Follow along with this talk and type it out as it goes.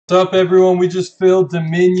What's up, everyone? We just filled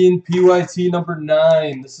Dominion PYT number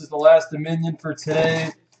 9. This is the last Dominion for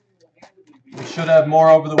today. We should have more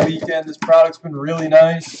over the weekend. This product's been really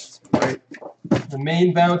nice. The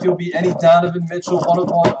main bounty will be any Donovan Mitchell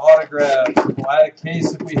 1-of-1 autograph. We'll add a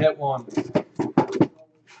case if we hit one.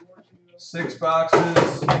 6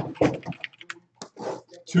 boxes.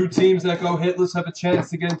 2 teams that go hitless have a chance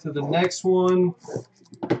to get into the next one.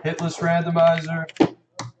 Hitless randomizer.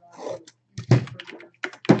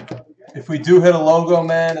 If we do hit a logo,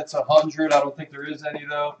 man, it's 100. I don't think there is any,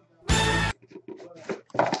 though.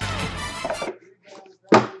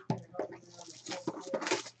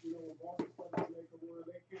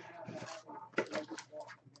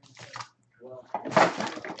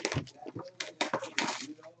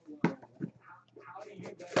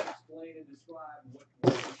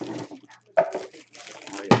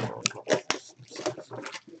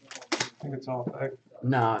 I think it's all back.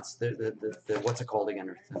 No, it's the what's it called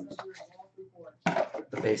again?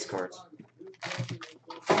 The base cards.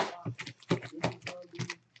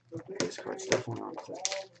 Base cards definitely on.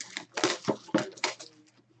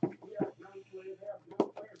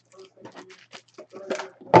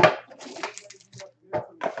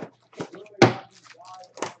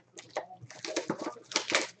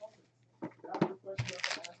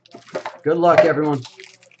 Good luck, everyone.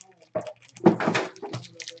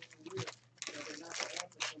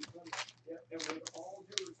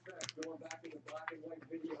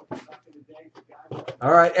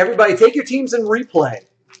 All right, everybody, take your teams and replay.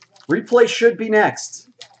 Replay should be next.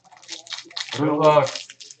 Good luck.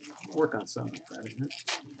 Work on something like that, isn't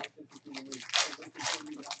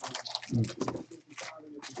it?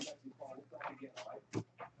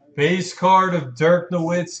 Base card of Dirk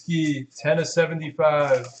Nowitzki,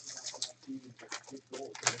 10/75.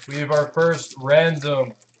 We have our first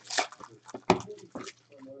random.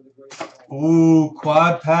 Ooh,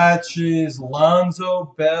 quad patches,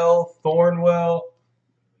 Lonzo Bell, Thornwell,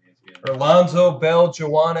 or Lonzo Bell,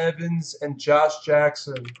 Jawan Evans, and Josh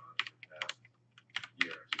Jackson.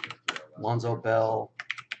 Lonzo Bell,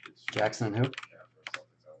 Jackson, and who?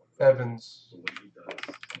 Evans.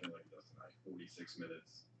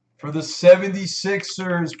 For the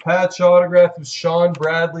 76ers, patch autograph of Sean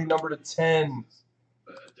Bradley, number /10.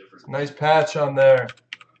 Nice patch on there.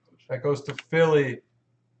 That goes to Philly.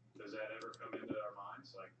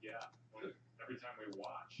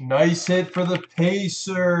 Nice hit for the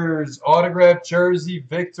Pacers. Autographed jersey,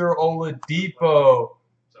 Victor Oladipo.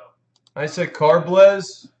 Nice hit,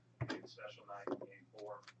 Carblez.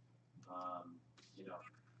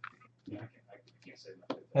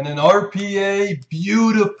 And an RPA,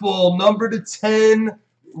 beautiful, number /10,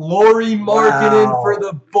 Lauri Markkanen for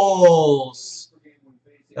the Bulls.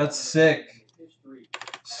 That's sick.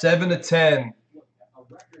 7/10.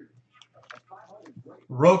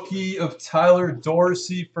 Rookie of Tyler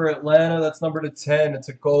Dorsey for Atlanta. That's number /10. It's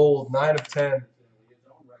a gold. 9/10.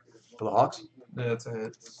 For the Hawks? Yeah, that's a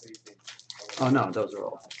hit. Oh, no, those are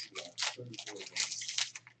all.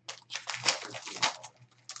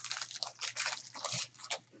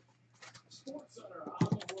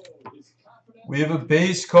 We have a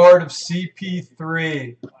base card of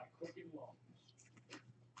CP3.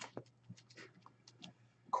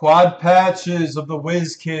 Quad patches of the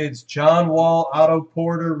Whiz Kids, John Wall, Otto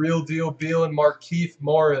Porter, Real Deal Beal, and Markieff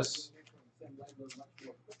Morris.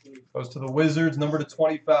 Goes to the Wizards, number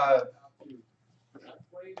 /25.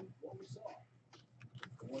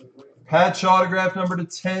 Patch autograph number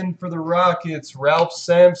 /10 for the Rockets, Ralph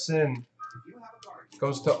Sampson.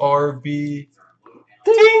 Goes to RB.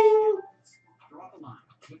 Ding!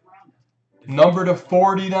 Number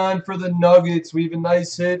 /49 for the Nuggets. We have a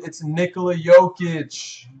nice hit. It's Nikola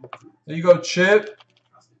Jokic. There you go, Chip.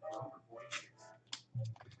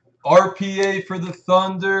 RPA for the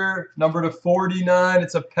Thunder. Number /49.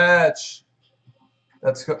 It's a patch.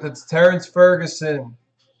 That's Terrence Ferguson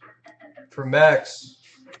for Max.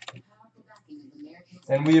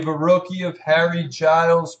 And we have a rookie of Harry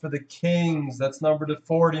Giles for the Kings. That's number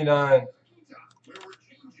 /49.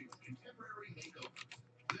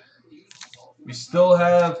 We still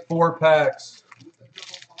have 4 packs.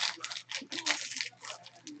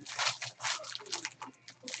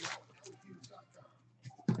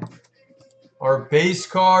 Our base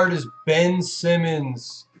card is Ben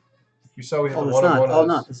Simmons. You saw we had one of one. Oh,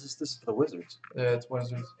 no, this is for the Wizards. Yeah, it's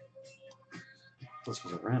Wizards. This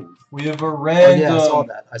was a random. We have a random. Oh, yeah, I saw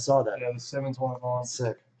that. I saw that. Yeah, the Simmons 1-of-1.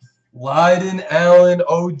 Sick. Lydon, Allen,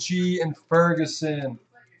 OG, and Ferguson.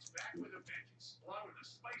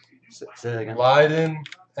 Say that again. Lydon,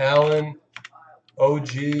 Allen,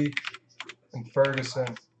 OG, and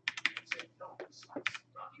Ferguson.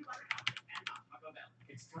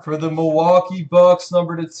 For the Milwaukee Bucks,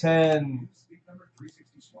 number to 10.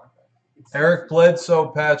 Eric Bledsoe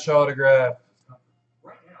patch autograph.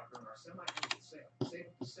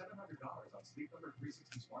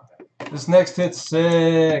 This next hit's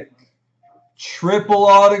sick. Triple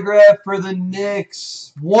autograph for the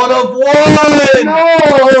Knicks. 1 of 1!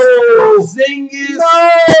 No! Zingis!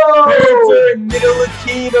 No!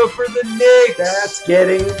 Ntilikina for the Knicks. That's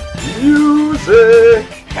getting music.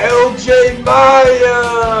 LJ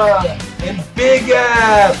Maya and Big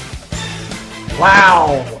App.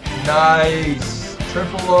 Wow. Nice.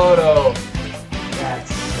 Triple auto.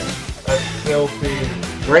 That's filthy.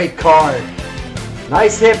 great card.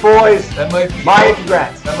 Nice hit, boys. That might be Maya,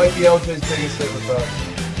 congrats. That might be LJ's biggest hit with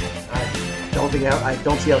us. I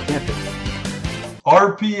don't see how it can't be.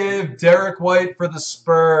 RPA of Derek White for the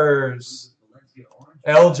Spurs.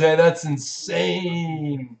 LJ, that's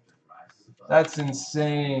insane. That's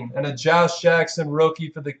insane. And a Josh Jackson rookie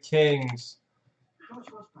for the Kings.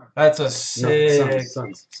 That's a sick. No,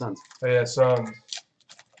 Suns. Oh yeah, Suns.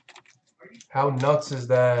 How nuts is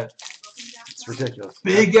that? It's ridiculous.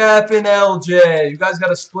 Big App and LJ. You guys got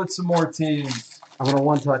to split some more teams. I'm going to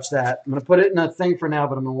one-touch that. I'm going to put it in a thing for now,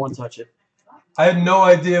 but I'm going to one-touch it. I had no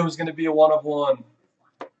idea it was going to be a 1 of 1.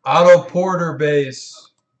 Otto Porter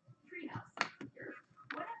base.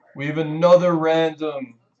 We have another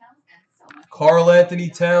random. Karl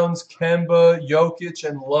Anthony Towns, Kemba, Jokic,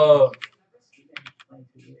 and Love.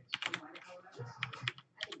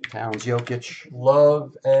 Towns, Jokic.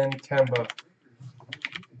 Love and Kemba.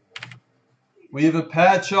 We have a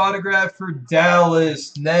patch autograph for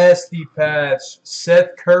Dallas. Nasty patch.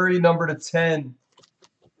 Seth Curry, number to 10.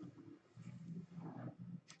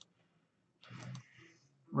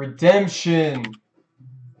 Redemption.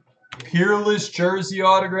 Peerless jersey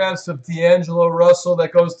autographs of D'Angelo Russell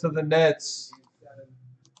that goes to the Nets.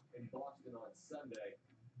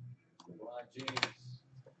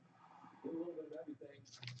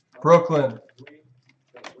 Brooklyn.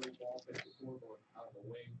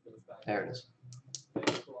 There it is.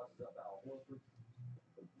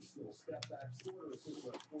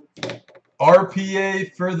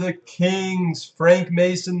 RPA for the Kings. Frank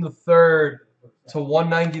Mason III to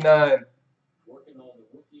 199.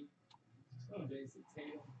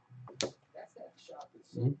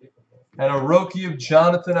 And a rookie of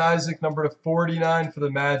Jonathan Isaac, number to 49 for the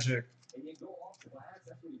Magic.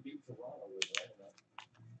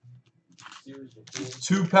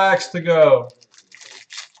 2 packs to go.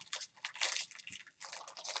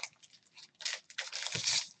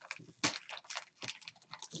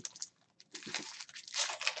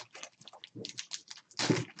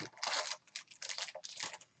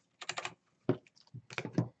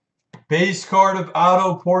 Base card of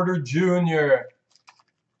Otto Porter Jr.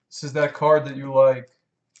 This is that card that you like.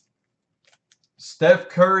 Steph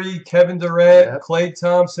Curry, Kevin Durant, Klay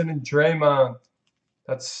Thompson, and Draymond.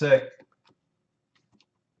 That's sick.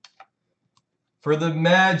 For the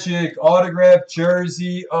Magic, autographed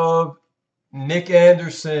jersey of Nick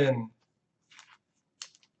Anderson.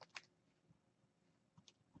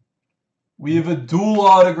 We have a dual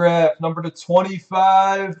autograph, number to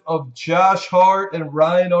 25 of Josh Hart and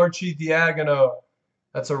Ryan Archie Diagono.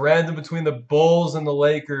 That's a random between the Bulls and the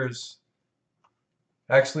Lakers.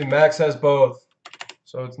 Actually, Max has both,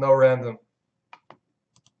 so it's no random.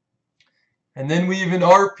 And then we have an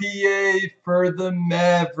RPA for the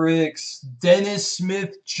Mavericks, Dennis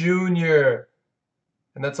Smith Jr.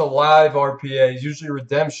 And that's a live RPA. He's usually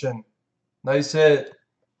redemption. Nice hit.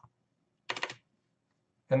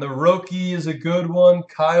 And the rookie is a good one,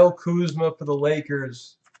 Kyle Kuzma for the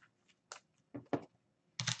Lakers.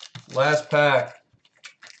 Last pack.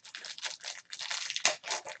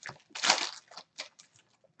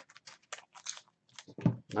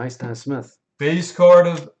 Nice, Dennis Smith. Base card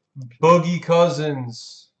of Boogie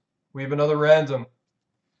Cousins. We have another random.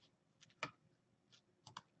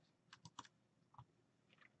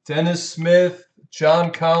 Dennis Smith,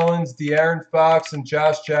 John Collins, De'Aaron Fox, and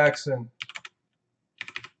Josh Jackson.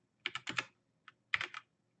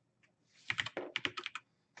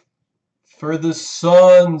 For the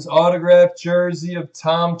Suns, autographed jersey of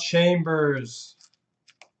Tom Chambers.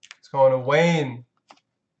 It's going to Wayne.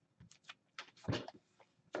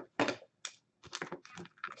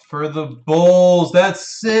 For the Bulls,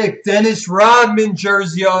 that's sick. Dennis Rodman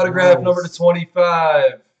jersey autograph, nice. Number to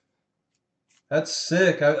 25. That's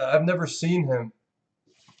sick. I've never seen him.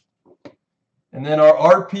 And then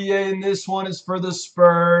our RPA in this one is for the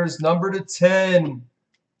Spurs, number to 10,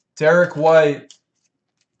 Derek White.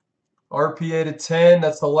 RPA to 10,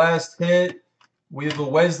 that's the last hit. We have a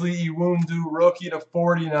Wesley Iwundu rookie to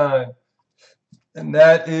 49. And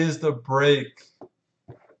that is the break.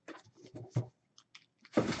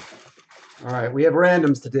 All right, we have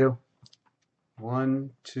randoms to do. 1,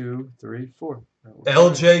 2, 3, 4.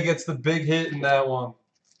 LJ gets the big hit in that one.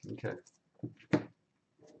 Okay.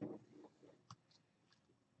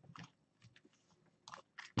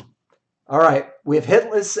 All right, we have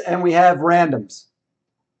hitless and we have randoms.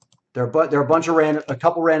 There are a bunch of a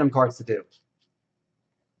couple random cards to do.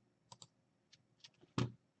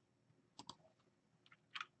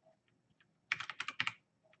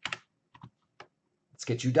 Let's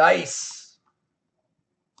get you dice.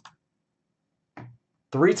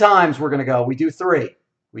 3 times we're gonna go. We do 3.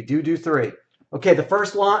 We do 3. Okay, the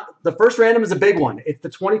first random is a big one. It's the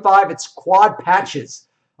 25. It's quad patches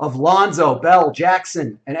of Lonzo, Bell,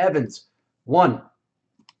 Jackson, and Evans. 1,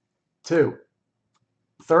 2.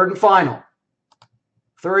 Third and final.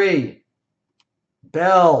 3.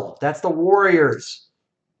 Bell. That's the Warriors.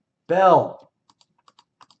 Bell.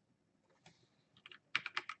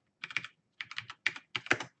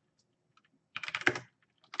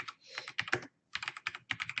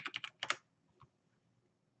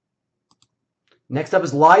 Next up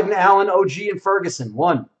is Lyden, Allen, OG, and Ferguson.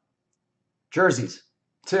 1. Jerseys.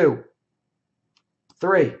 2.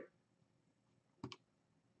 3.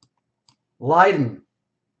 Lyden.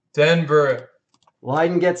 Denver.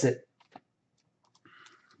 Lyden gets it.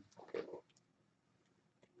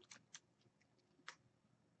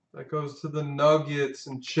 That goes to the Nuggets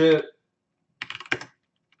and Chip.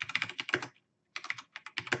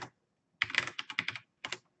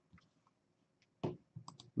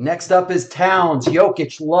 Next up is Towns,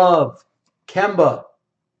 Jokic, Love, Kemba.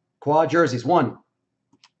 Quad jerseys. 1,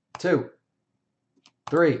 2,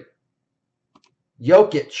 3.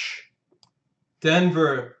 Jokic.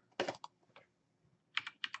 Denver.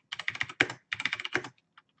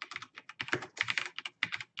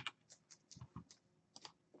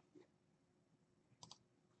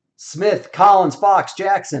 Smith, Collins, Fox,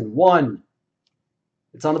 Jackson. 1.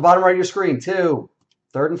 It's on the bottom right of your screen. 2.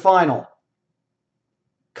 Third and final.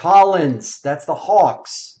 Collins. That's the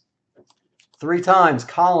Hawks. 3 times.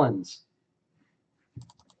 Collins.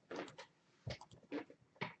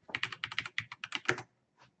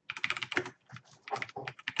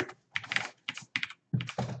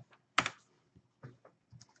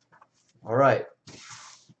 All right.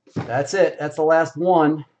 That's it. That's the last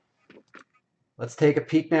one. Let's take a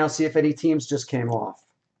peek now, see if any teams just came off.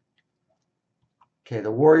 Okay, the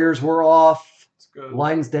Warriors were off. It's good.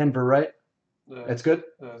 Lions, Denver, right? Yeah. That's good?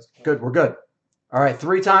 Yeah, that's good. Good, we're good. All right,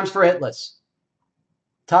 3 times for hitless.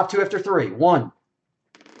 Top 2 after 3. 1,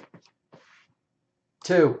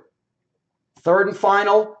 2. Third and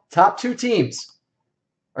final, top 2 teams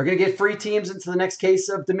are going to get free teams into the next case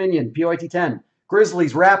of Dominion, PYT 10.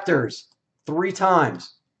 Grizzlies, Raptors, 3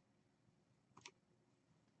 times.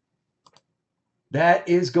 That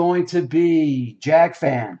is going to be Jag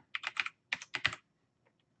Fan.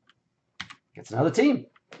 Gets another team.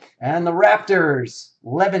 And the Raptors,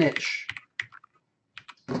 Levinich.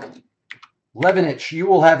 Levinich, you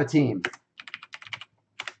will have a team.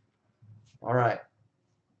 All right.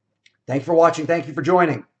 Thank you for watching. Thank you for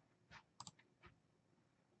joining.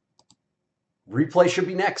 Replay should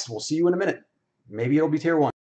be next. We'll see you in a minute. Maybe it'll be tier 1.